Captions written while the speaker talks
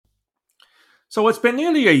So it's been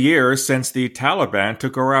nearly a year since the Taliban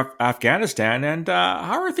took over Afghanistan, and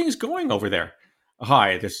how are things going over there?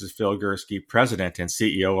 Hi, this is Phil Gursky, President and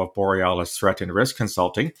CEO of Borealis Threat and Risk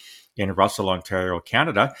Consulting in Russell, Ontario,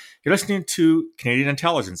 Canada. You're listening to Canadian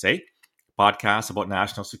Intelligence, podcast about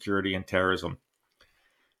national security and terrorism.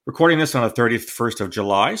 Recording this on the 31st of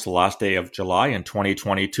July, so the last day of July in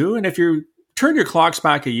 2022. And if you turn your clocks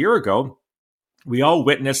back a year ago, we all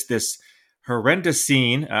witnessed this horrendous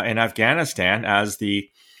scene in Afghanistan as the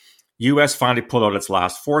U.S. finally pulled out its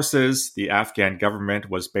last forces. The Afghan government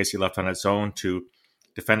was basically left on its own to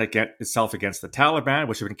defend itself against the Taliban,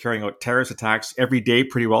 which have been carrying out terrorist attacks every day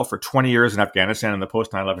pretty well for 20 years in Afghanistan in the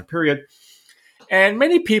post 9/11 period. And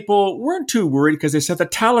many people weren't too worried because they said the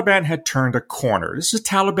Taliban had turned a corner. This is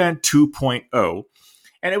Taliban 2.0,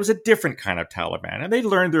 and it was a different kind of Taliban. And they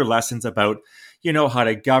learned their lessons about, how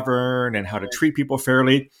to govern and how to treat people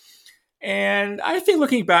fairly. And I think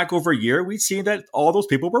looking back over a year, we've seen that all those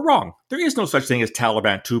people were wrong. There is no such thing as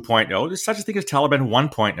Taliban 2.0. There's such a thing as Taliban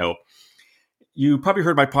 1.0. You probably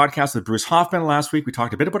heard my podcast with Bruce Hoffman last week. We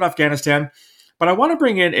talked a bit about Afghanistan, but I want to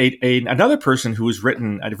bring in another person who has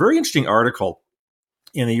written a very interesting article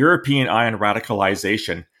in the European Eye on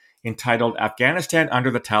Radicalization entitled "Afghanistan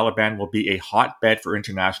Under the Taliban Will Be a Hotbed for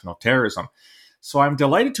International Terrorism." So I'm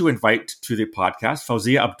delighted to invite to the podcast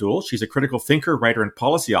Fausia Abdul. She's a critical thinker, writer, and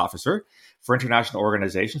policy officer for international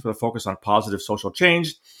organizations with a focus on positive social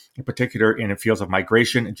change, in particular in the fields of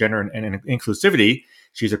migration, gender, and inclusivity.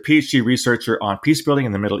 She's a PhD researcher on peace building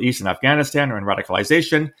in the Middle East and Afghanistan and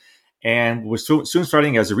radicalization, and was soon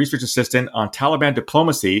starting as a research assistant on Taliban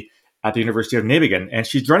diplomacy at the University of Nijmegen. And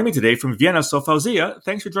she's joining me today from Vienna. So Fausia,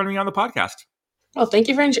 thanks for joining me on the podcast. Well, thank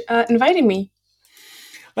you for inviting me.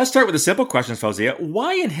 Let's start with a simple question, Fausia.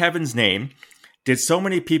 Why in heaven's name did so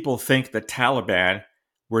many people think the Taliban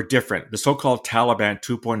were different, the so-called Taliban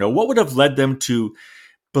 2.0? What would have led them to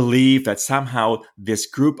believe that somehow this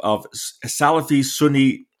group of Salafi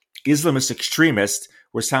Sunni Islamist extremists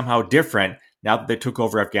were somehow different now that they took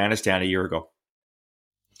over Afghanistan a year ago?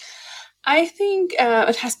 I think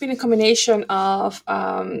it has been a combination of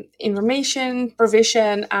information,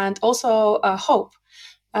 provision, and also hope.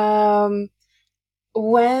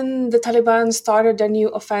 When the Taliban started their new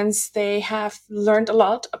offense, they have learned a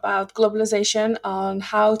lot about globalization, on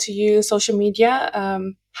how to use social media,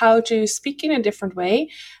 how to speak in a different way.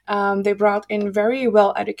 They brought in very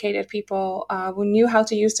well-educated people who knew how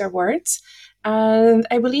to use their words. And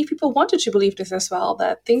I believe people wanted to believe this as well,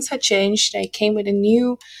 that things had changed. They came with a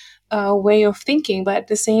new way of thinking. But at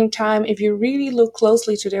the same time, if you really look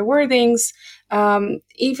closely to their wordings,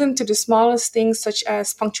 even to the smallest things such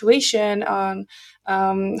as punctuation on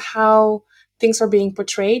how things are being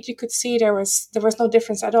portrayed, you could see there was no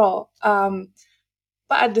difference at all.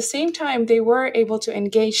 But at the same time, they were able to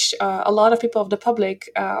engage a lot of people of the public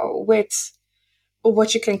with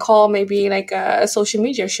what you can call maybe like a social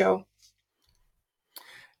media show.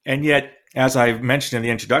 And yet, as I mentioned in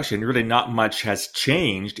the introduction, really not much has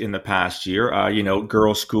changed in the past year.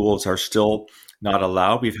 Girls' schools are still not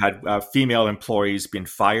allowed. We've had female employees being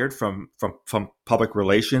fired from public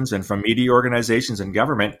relations and from media organizations and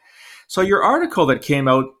government. So your article that came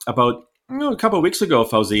out about a couple of weeks ago,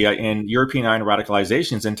 Fausia, in European Eye on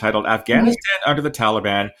Radicalizations, entitled "Afghanistan Under the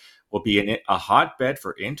Taliban Will Be a Hotbed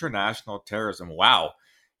for International Terrorism." Wow.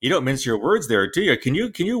 You don't mince your words there, do you? Can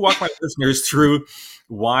you walk my listeners through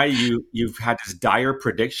why you've had this dire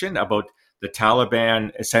prediction about the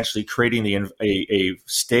Taliban essentially creating a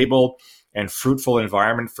stable and fruitful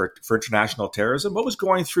environment for international terrorism? What was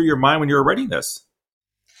going through your mind when you were writing this?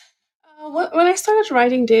 When I started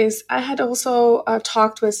writing this, I had also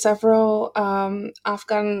talked with several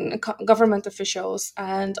Afghan government officials,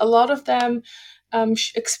 and a lot of them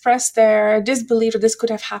expressed their disbelief that this could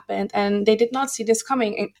have happened, and they did not see this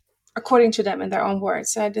coming, according to them, in their own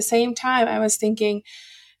words. So at the same time, I was thinking,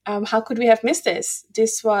 how could we have missed this?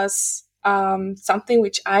 This was something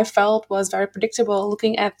which I felt was very predictable,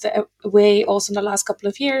 looking at the way also in the last couple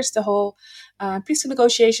of years, the whole peace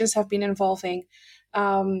negotiations have been evolving.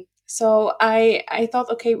 So I thought,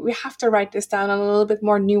 okay, we have to write this down a little bit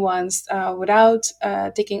more nuanced without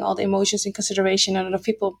taking all the emotions in consideration and the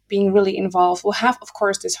people being really involved. We'll have, of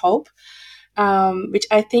course, this hope, which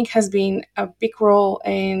I think has been a big role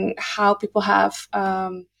in how people have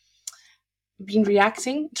been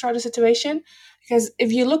reacting throughout the situation. Because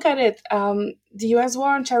if you look at it, the U.S.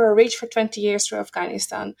 war on terror raged for 20 years through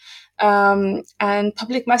Afghanistan, and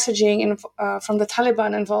public messaging from the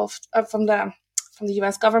Taliban involved, from the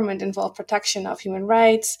U.S. government involved protection of human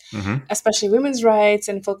rights, especially women's rights,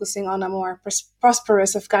 and focusing on a more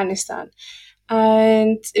prosperous Afghanistan.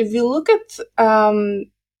 And if you look at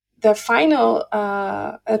the final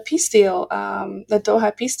peace deal, the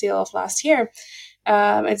Doha peace deal of last year,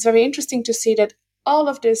 it's very interesting to see that all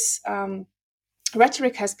of this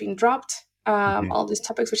rhetoric has been dropped. All these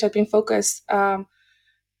topics which had been focused on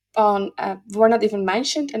were not even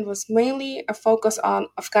mentioned, and was mainly a focus on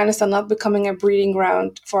Afghanistan not becoming a breeding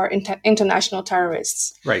ground for international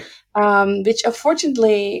terrorists. Right. Which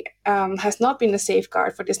unfortunately has not been a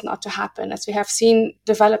safeguard for this not to happen, as we have seen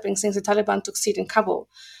developing since the Taliban took seat in Kabul.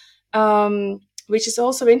 Which is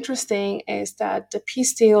also interesting is that the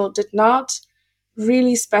peace deal did not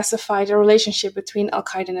really specify the relationship between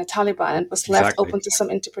Al-Qaeda and the Taliban, and was left open to some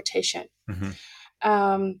interpretation.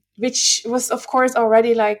 Which was, of course,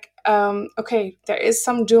 already like, okay, there is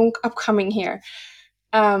some doom upcoming here.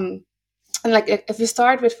 And like, if you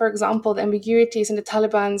start with, for example, the ambiguities in the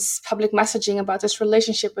Taliban's public messaging about this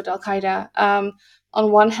relationship with Al-Qaeda,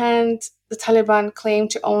 on one hand, the Taliban claim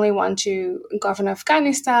to only want to govern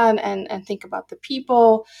Afghanistan and think about the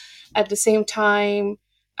people. At the same time,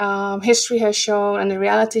 history has shown, and the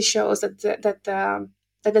reality shows that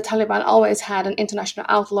the Taliban always had an international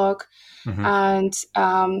outlook, and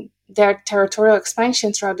their territorial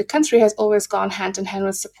expansion throughout the country has always gone hand in hand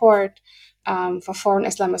with support for foreign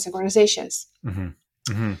Islamist organizations.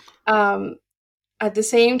 At the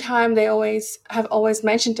same time, they have always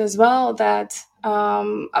mentioned as well that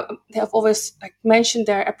they have always mentioned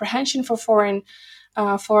their apprehension for foreign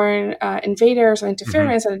invaders or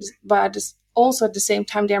interference, but also at the same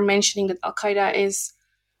time they're mentioning that Al-Qaeda is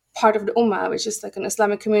part of the Ummah, which is like an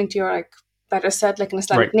Islamic community, or better said, like an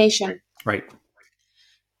Islamic nation. Right.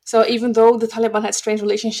 So even though the Taliban had strange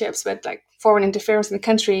relationships with foreign interference in the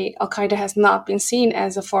country, Al-Qaeda has not been seen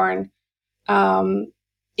as a foreign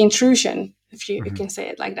intrusion, if you can say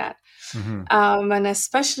it like that. And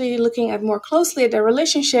especially looking at more closely at their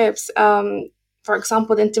relationships, for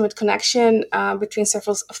example, the intimate connection between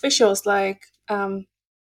several officials like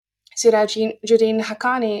Sirajuddin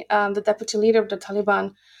Haqqani, the deputy leader of the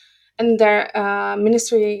Taliban, and their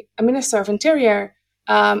minister of interior,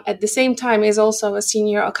 at the same time is also a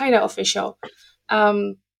senior Al-Qaeda official.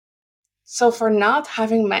 So for not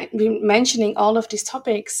having been mentioning all of these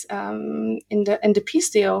topics in the peace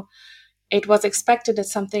deal, it was expected that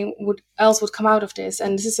something else would come out of this,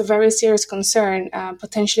 and this is a very serious concern,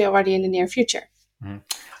 potentially already in the near future.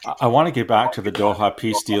 I want to get back to the Doha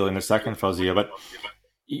peace deal in a second, Fausia, but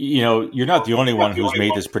you're not the only one who's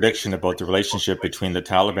made this prediction about the relationship between the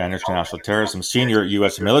Taliban and international terrorism. Senior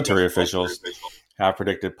U.S. military officials have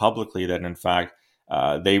predicted publicly that, in fact,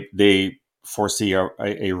 they foresee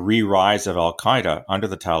a re-rise of Al-Qaeda under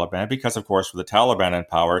the Taliban, because, of course, with the Taliban in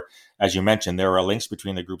power, as you mentioned, there are links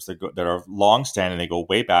between the groups that are long-standing, they go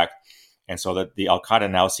way back, and so that the Al-Qaeda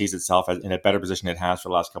now sees itself as in a better position it has for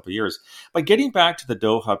the last couple of years. But getting back to the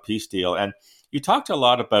Doha peace deal, and you talked a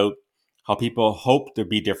lot about how people hope to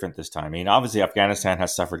be different this time. I mean, obviously, Afghanistan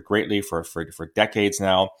has suffered greatly for decades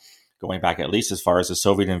now, going back at least as far as the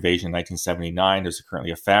Soviet invasion in 1979. There's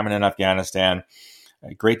currently a famine in Afghanistan,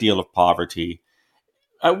 a great deal of poverty.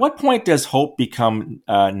 At what point does hope become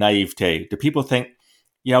naivete? Do people think,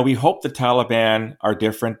 we hope the Taliban are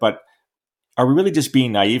different, but are we really just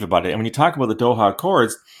being naive about it? And when you talk about the Doha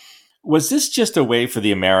Accords, was this just a way for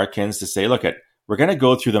the Americans to say, look, we're going to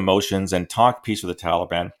go through the motions and talk peace with the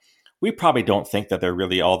Taliban? We probably don't think that they're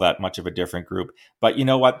really all that much of a different group. But you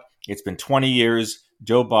know what? It's been 20 years.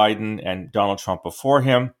 Joe Biden and Donald Trump before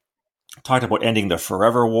him talked about ending the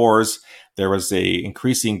forever wars. There was a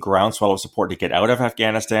increasing groundswell of support to get out of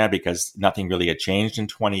Afghanistan because nothing really had changed in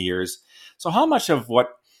 20 years. So how much of what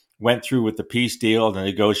went through with the peace deal, the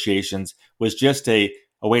negotiations, was just a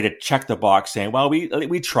way to check the box saying, well,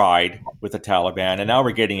 we tried with the Taliban and now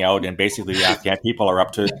we're getting out, and basically the Afghan people are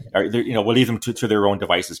up to, we'll leave them to their own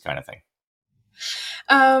devices kind of thing?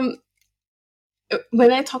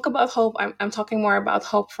 When I talk about hope, I'm talking more about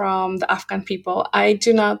hope from the Afghan people. I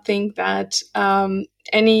do not think that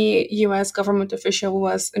any U.S. government official who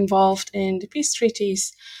was involved in the peace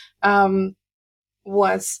treaties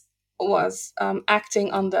was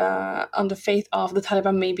acting on the faith of the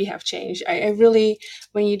Taliban maybe have changed. I really,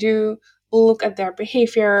 when you do look at their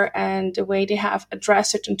behavior and the way they have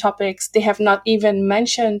addressed certain topics, they have not even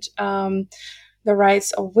mentioned the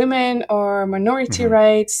rights of women or minority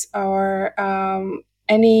rights or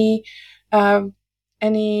any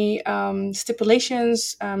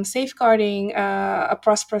stipulations safeguarding a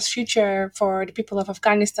prosperous future for the people of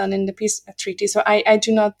Afghanistan in the peace treaty. So I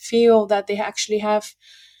do not feel that they actually have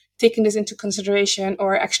taken this into consideration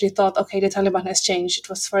or actually thought, okay, the Taliban has changed. It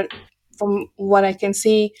was from what I can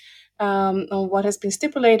see on what has been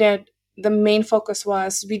stipulated, the main focus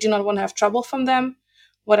was we do not want to have trouble from them.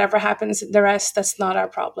 whatever happens, the rest, that's not our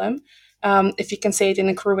problem. If you can say it in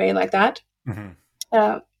a crude way like that. Hmm.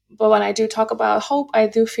 Uh, but when I do talk about hope, I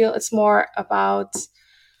do feel it's more about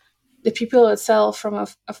the people itself from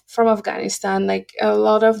Afghanistan. Like a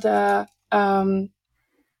lot of the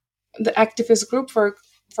activist group, for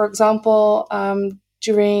example,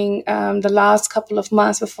 during the last couple of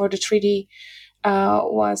months before the treaty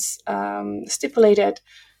was stipulated,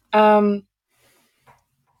 um,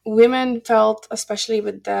 women felt, especially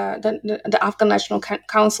with the Afghan National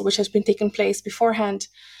Council, which has been taking place beforehand,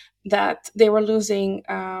 that they were losing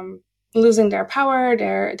their power,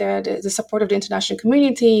 the support of the international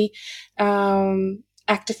community.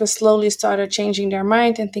 Activists slowly started changing their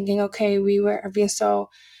mind and thinking, okay, we were being so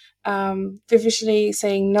vivishly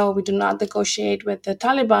saying, no, we do not negotiate with the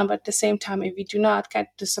Taliban, but at the same time, if we do not get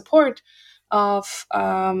the support of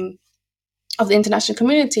of the international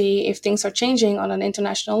community, if things are changing on an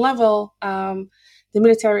international level, the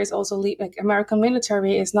military is also like American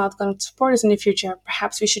military is not going to support us in the future.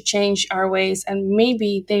 Perhaps we should change our ways, and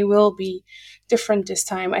maybe they will be different this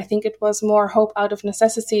time. I think it was more hope out of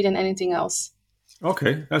necessity than anything else.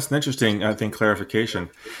 Okay, that's an interesting, I think, clarification.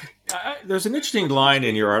 There's an interesting line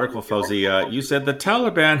in your article, Fausia. You said the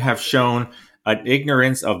Taliban have shown an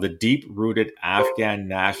ignorance of the deep-rooted Afghan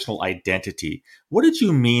national identity. What did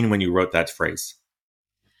you mean when you wrote that phrase?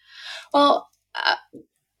 Well,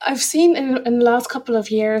 I've seen in the last couple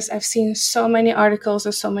of years, I've seen so many articles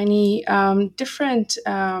or so many different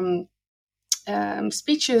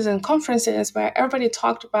speeches and conferences where everybody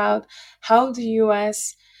talked about how the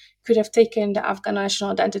US could have taken the Afghan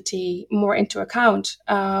national identity more into account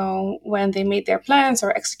when they made their plans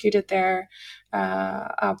or executed their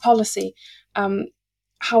policy.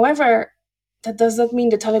 However, that does not mean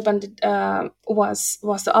the Taliban was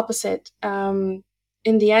the opposite. In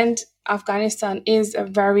the end, Afghanistan is a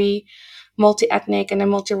very multi-ethnic and a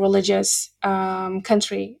multi-religious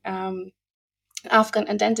country. Afghan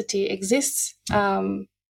identity exists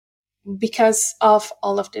because of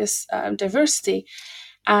all of this diversity.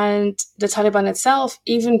 And the Taliban itself,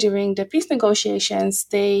 even during the peace negotiations,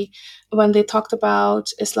 when they talked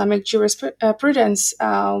about Islamic jurisprudence,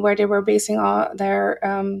 where they were basing all their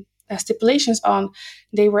stipulations on,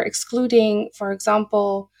 they were excluding, for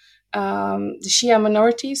example, the Shia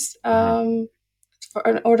minorities in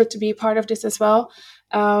order to be part of this as well.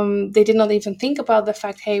 They did not even think about the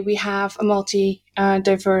fact, hey, we have a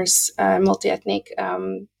multi-diverse, multi-ethnic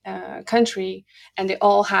country, and they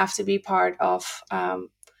all have to be part of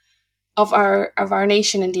our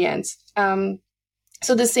nation in the end.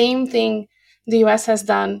 So the same thing the U.S. has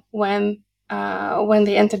done when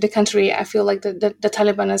they entered the country. I feel like the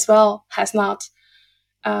Taliban as well has not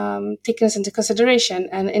taken this into consideration,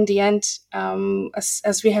 and in the end,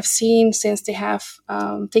 as we have seen since they have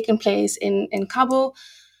taken place in Kabul,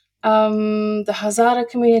 the Hazara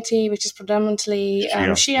community, which is predominantly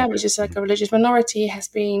Shia, which is like a religious minority, has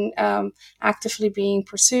been actively being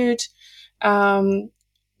pursued.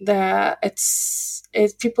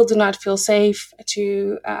 People do not feel safe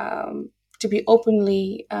to be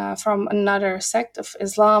openly from another sect of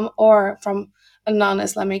Islam or from a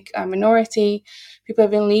non-Islamic minority. People have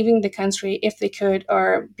been leaving the country if they could,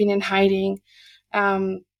 or been in hiding.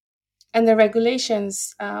 And the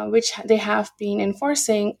regulations which they have been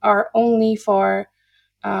enforcing are only for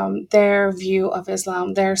their view of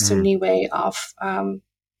Islam, their Sunni way of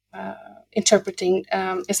interpreting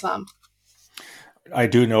Islam. I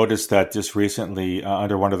do notice that just recently,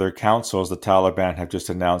 under one of their councils, the Taliban have just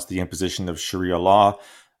announced the imposition of Sharia law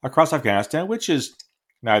across Afghanistan, which is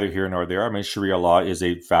neither here nor there. I mean, Sharia law is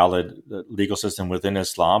a valid legal system within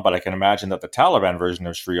Islam, but I can imagine that the Taliban version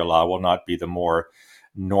of Sharia law will not be the more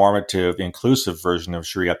normative, inclusive version of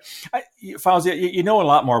Sharia. Fausia, you know a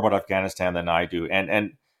lot more about Afghanistan than I do,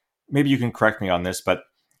 and maybe you can correct me on this, but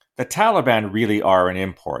the Taliban really are an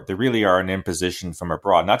import. They really are an imposition from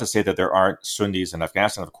abroad. Not to say that there aren't Sunnis in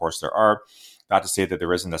Afghanistan. Of course, there are. Not to say that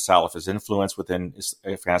there isn't a Salafist influence within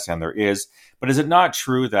Afghanistan. There is. But is it not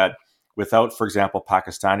true that without, for example,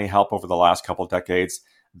 Pakistani help over the last couple of decades,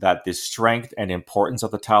 that the strength and importance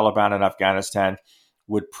of the Taliban in Afghanistan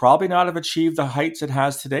would probably not have achieved the heights it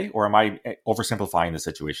has today? Or am I oversimplifying the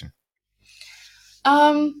situation?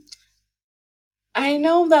 I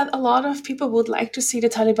know that a lot of people would like to see the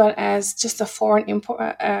Taliban as just a foreign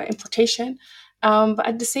importation, but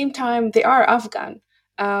at the same time, they are Afghan.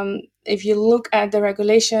 If you look at the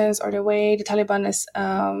regulations or the way the Taliban is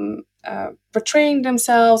portraying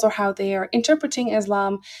themselves or how they are interpreting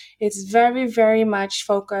Islam, it's very, very much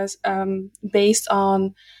focused based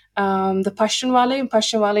on the Pashtunwali.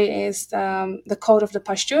 Pashtunwali is the code of the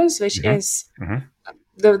Pashtuns, which is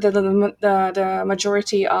the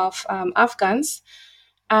majority of Afghans.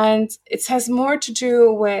 And it has more to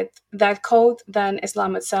do with that code than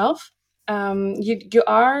Islam itself. You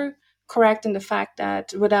are correct in the fact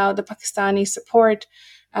that without the Pakistani support,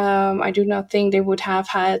 I do not think they would have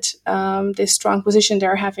had this strong position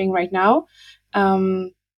they're having right now.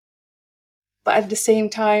 Um, but at the same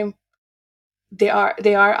time, they are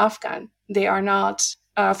Afghan. They are not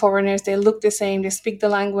foreigners. They look the same. They speak the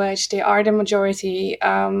language. They are the majority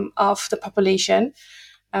of the population.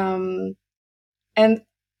 Um, and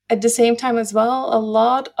at the same time as well, a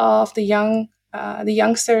lot of the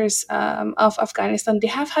youngsters of Afghanistan, they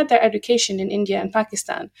have had their education in India and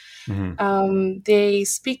Pakistan. Hmm. They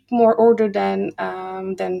speak more Urdu than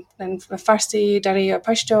Farsi, Dari, or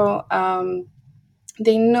Pashto.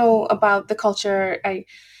 They know about the culture.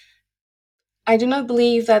 I do not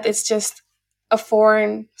believe that it's just a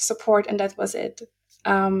foreign support and that was it.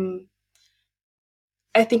 Um,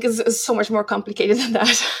 I think it's so much more complicated than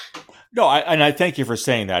that. No, and I thank you for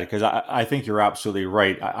saying that because I think you're absolutely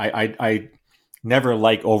right. I never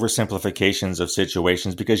like oversimplifications of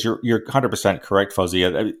situations because you're 100% correct,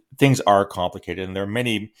 Fausia. I mean, things are complicated, and there are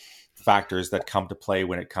many factors that come to play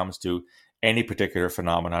when it comes to any particular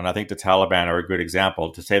phenomenon. I think the Taliban are a good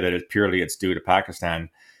example. To say that it's due to Pakistan,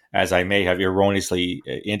 as I may have erroneously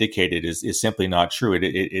indicated, is simply not true. It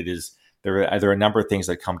is there are a number of things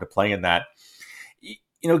that come to play in that.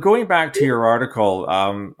 Going back to your article,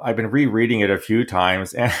 I've been rereading it a few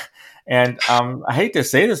times, and I hate to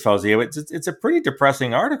say this, Fauzi, it's a pretty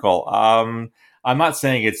depressing article. I'm not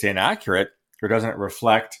saying it's inaccurate or doesn't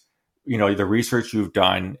reflect, the research you've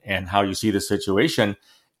done and how you see the situation.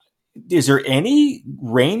 Is there any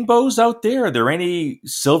rainbows out there? Are there any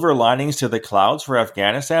silver linings to the clouds for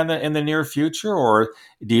Afghanistan in the near future, or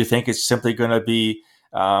do you think it's simply going to be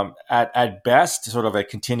at best, sort of a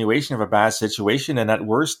continuation of a bad situation, and at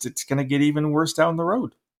worst, it's going to get even worse down the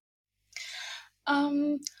road?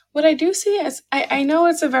 Um, what I do see is, I know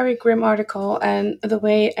it's a very grim article, and the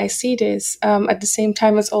way I see this, at the same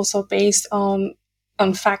time, it's also based on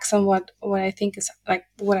facts and what I think is like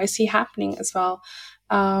what I see happening as well,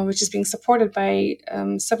 which is being supported by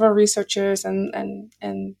several researchers and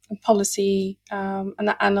policy and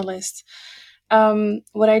analysts.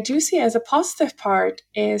 What I do see as a positive part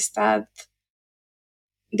is that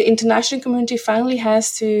the international community finally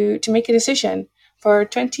has to make a decision. For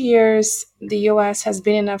 20 years, the US has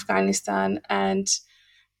been in Afghanistan, and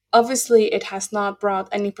obviously it has not brought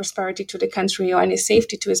any prosperity to the country or any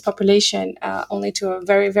safety to its population, only to a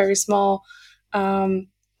very, very small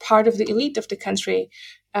part of the elite of the country.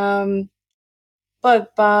 Um,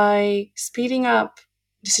 but by speeding up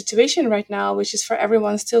the situation right now, which is for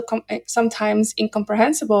everyone still sometimes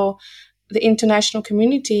incomprehensible, the international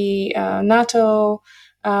community, NATO,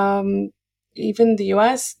 um, even the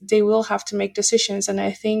US, they will have to make decisions. And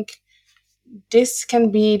I think this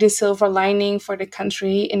can be the silver lining for the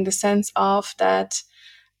country in the sense of that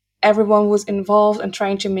everyone was involved in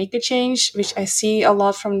trying to make a change, which I see a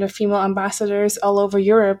lot from the female ambassadors all over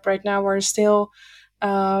Europe right now are still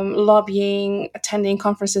lobbying, attending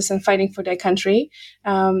conferences, and fighting for their country.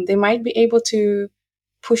 They might be able to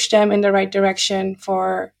push them in the right direction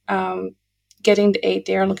for getting the aid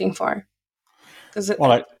they are looking for. Because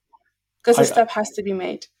Well, a I, step has to be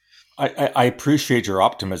made. I appreciate your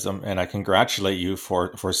optimism, and I congratulate you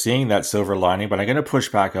for seeing that silver lining. But I'm going to push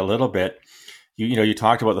back a little bit. You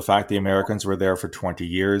talked about the fact the Americans were there for 20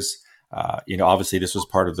 years. Obviously this was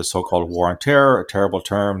part of the so-called war on terror, a terrible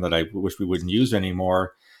term that I wish we wouldn't use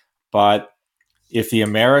anymore. But if the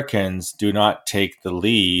Americans do not take the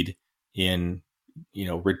lead in,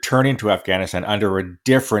 returning to Afghanistan under a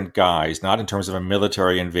different guise, not in terms of a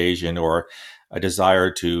military invasion or a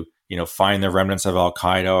desire to, find the remnants of Al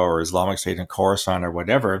Qaeda or Islamic State in Khorasan or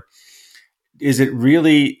whatever, is it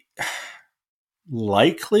really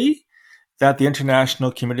likely that the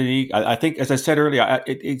international community, I think, as I said earlier,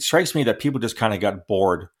 it strikes me that people just kind of got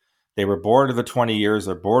bored. They were bored of the 20 years.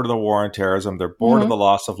 They're bored of the war on terrorism. They're bored of the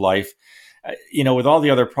loss of life. With all the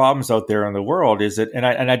other problems out there in the world, is it? And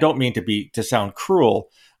I don't mean to sound cruel,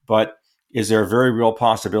 but is there a very real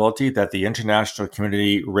possibility that the international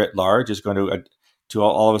community writ large is going to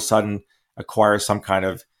all of a sudden acquire some kind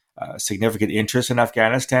of significant interest in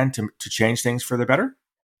Afghanistan to change things for the better?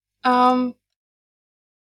 Um,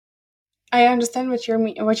 I understand what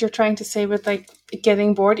you're trying to say with like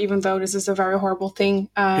getting bored, even though this is a very horrible thing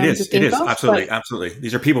It to is. It think is. of. But Absolutely. Absolutely.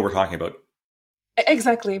 These are people we're talking about.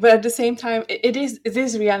 exactly, but at the same time, it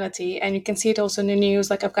is reality, and you can see it also in the news.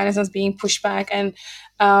 Like Afghanistan's being pushed back, and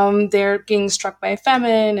they're being struck by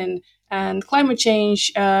famine and climate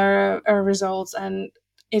change results, and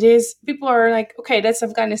it is, people are like, okay, that's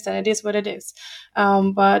Afghanistan. It is what it is.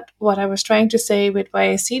 But what I was trying to say with why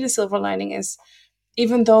I see the silver lining is,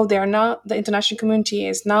 even though they're not, the international community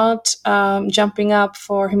is not jumping up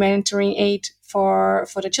for humanitarian aid for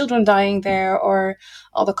the children dying there, or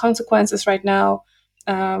all the consequences right now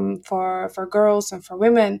for girls and for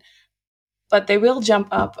women, but they will jump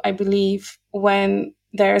up, I believe, when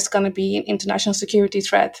there's going to be an international security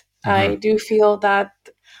threat. I do feel that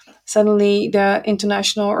suddenly the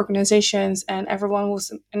international organizations and everyone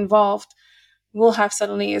who's involved will have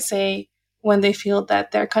suddenly a say when they feel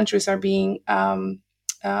that their countries are being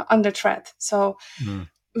under threat. So,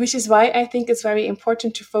 which is why I think it's very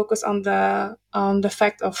important to focus on the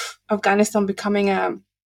fact of Afghanistan becoming a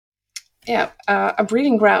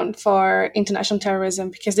breeding ground for international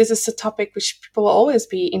terrorism, because this is a topic which people will always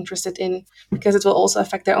be interested in, because it will also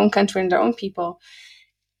affect their own country and their own people,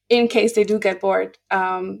 in case they do get bored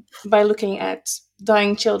by looking at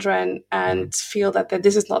dying children and feel that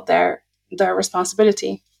this is not their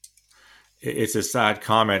responsibility. It's a sad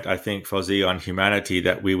comment, I think, Fausia, on humanity,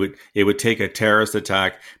 that it would take a terrorist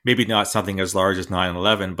attack, maybe not something as large as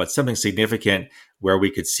 9/11, but something significant where we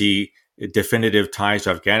could see definitive ties to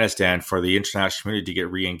Afghanistan for the international community to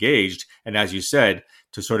get re-engaged. And as you said,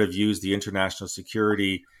 to sort of use the international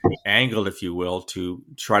security angle, if you will, to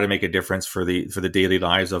try to make a difference for the daily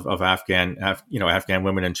lives of Afghan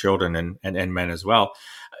women and children and men as well.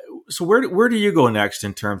 So where do you go next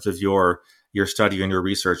in terms of your study and your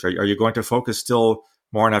research? Are you going to focus still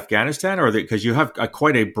more on Afghanistan, or because you have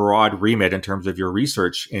quite a broad remit in terms of your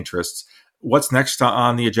research interests? What's next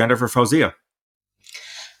on the agenda for Fausia?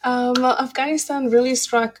 Well, Afghanistan really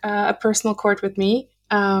struck a personal chord with me.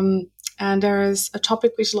 And there's a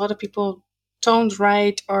topic which a lot of people don't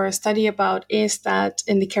write or study about, is that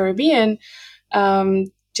in the Caribbean,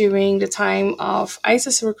 during the time of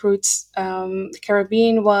ISIS recruits, the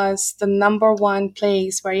Caribbean was the number one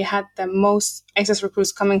place where you had the most ISIS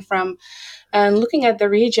recruits coming from. And looking at the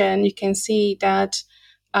region, you can see that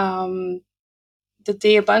the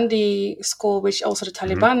Deobandi school, which also the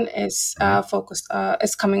Taliban is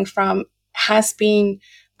is coming from, has been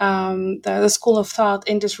the school of thought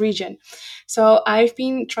in this region. So I've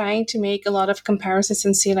been trying to make a lot of comparisons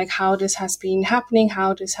and see like how this has been happening,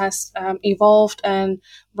 how this has evolved, and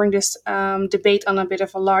bring this debate on a bit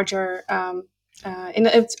of a larger,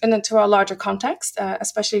 into a larger context,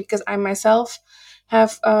 especially because I myself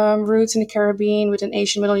have roots in the Caribbean with an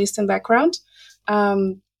Asian Middle Eastern background,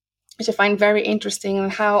 which I find very interesting,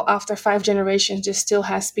 and how after 5 generations this still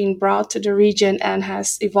has been brought to the region and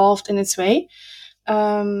has evolved in its way.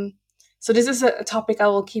 So this is a topic I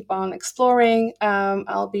will keep on exploring.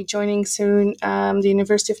 I'll be joining soon the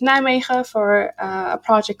University of Nijmegen for a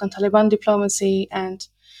project on Taliban diplomacy, and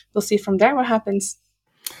we'll see from there what happens.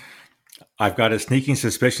 I've got a sneaking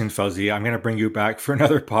suspicion, Fausia, I'm going to bring you back for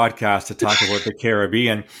another podcast to talk about the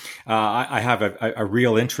Caribbean. I have a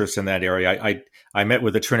real interest in that area. I met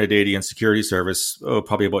with the Trinidadian Security Service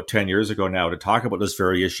probably about 10 years ago now to talk about this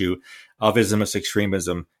very issue of Islamist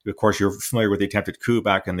extremism. Of course, you're familiar with the attempted coup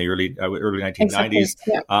back in the early 1990s. Exactly.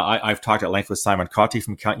 Yeah. I've talked at length with Simon Cottee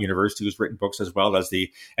from Kent University, who's written books as well as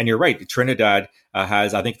and you're right, Trinidad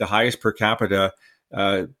has, I think, the highest per capita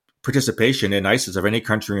participation in ISIS of any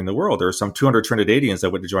country in the world. There are some 200 Trinidadians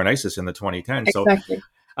that would join ISIS in the 2010s. Exactly.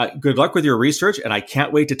 So good luck with your research. And I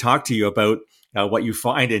can't wait to talk to you about what you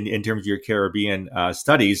find in terms of your Caribbean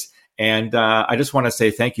studies. And I just want to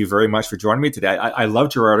say thank you very much for joining me today. I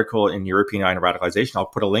loved your article in European Eye on Radicalization. I'll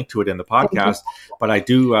put a link to it in the podcast. But I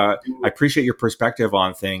appreciate your perspective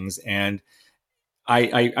on things. And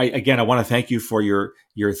I want to thank you for your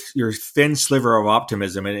thin sliver of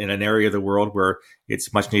optimism in an area of the world where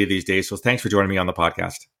it's much needed these days. So thanks for joining me on the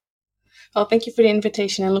podcast. Well, thank you for the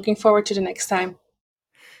invitation, and looking forward to the next time.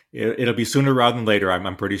 It'll be sooner rather than later,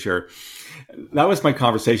 I'm pretty sure. That was my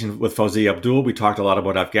conversation with Fausia Abdul. We talked a lot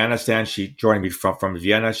about Afghanistan. She joined me from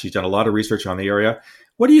Vienna. She's done a lot of research on the area.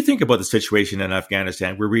 What do you think about the situation in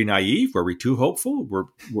Afghanistan? Were we naive? Were we too hopeful?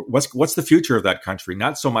 What's the future of that country?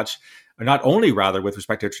 Not only with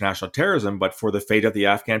respect to international terrorism, but for the fate of the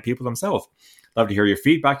Afghan people themselves. Love to hear your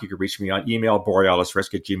feedback. You can reach me on email,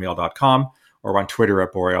 borealisrisk@gmail.com, or on Twitter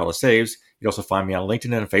 @BorealisSaves. You can also find me on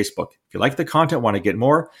LinkedIn and Facebook. If you like the content, want to get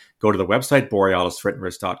more, go to the website,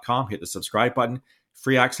 borealisthreatandrisk.com, hit the subscribe button,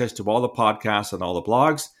 free access to all the podcasts and all the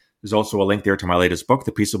blogs. There's also a link there to my latest book,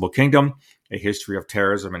 The Peaceable Kingdom, A History of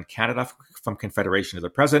Terrorism in Canada from Confederation to the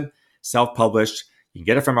Present, self-published. You can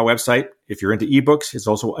get it from my website. If you're into ebooks, it's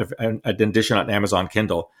also an edition on Amazon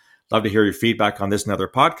Kindle. Love to hear your feedback on this and other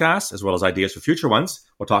podcasts, as well as ideas for future ones.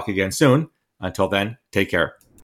 We'll talk again soon. Until then, take care.